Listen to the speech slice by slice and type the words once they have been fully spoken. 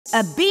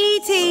A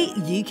BET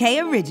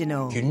UK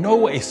original. You know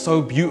what is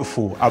so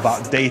beautiful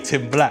about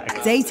dating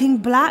black? Dating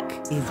Black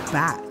is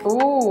back.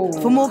 Ooh.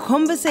 For more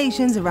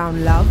conversations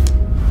around love.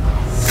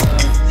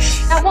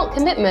 I want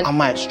commitment. I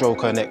might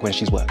stroke her neck when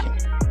she's working.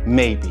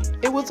 Maybe.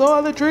 It was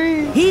all a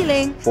dream.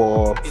 Healing.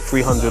 For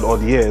 300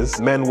 odd years,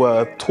 men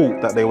were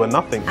taught that they were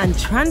nothing. And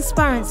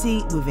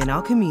transparency within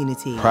our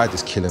community. Pride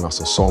is killing us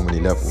on so many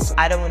levels.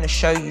 I don't want to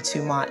show you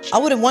too much. I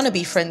wouldn't want to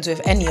be friends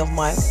with any of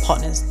my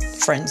partner's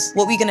friends.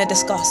 What are we going to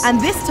discuss? And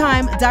this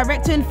time,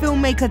 director and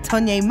filmmaker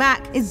Tonye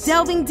Mack is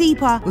delving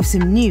deeper with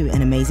some new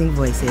and amazing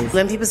voices.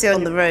 When people say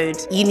on the road,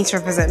 you need to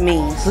represent me.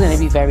 It's going to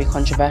be very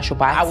controversial,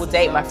 but I will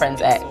date my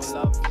friend's ex.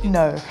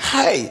 No.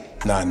 Hey!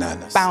 No.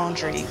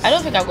 Boundary. I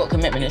don't think I've got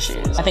commitment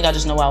issues. I think I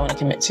just know what I want to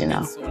commit to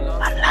now.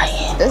 I'm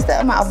lying. Does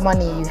the amount of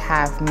money you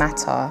have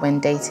matter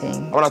when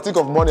dating? When I think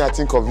of money, I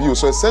think of you.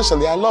 So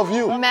essentially, I love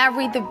you.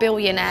 Marry the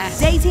billionaire.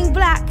 Dating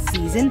Black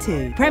Season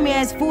 2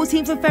 premieres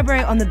 14th of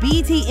February on the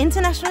BET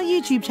International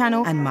YouTube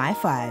channel and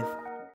My5.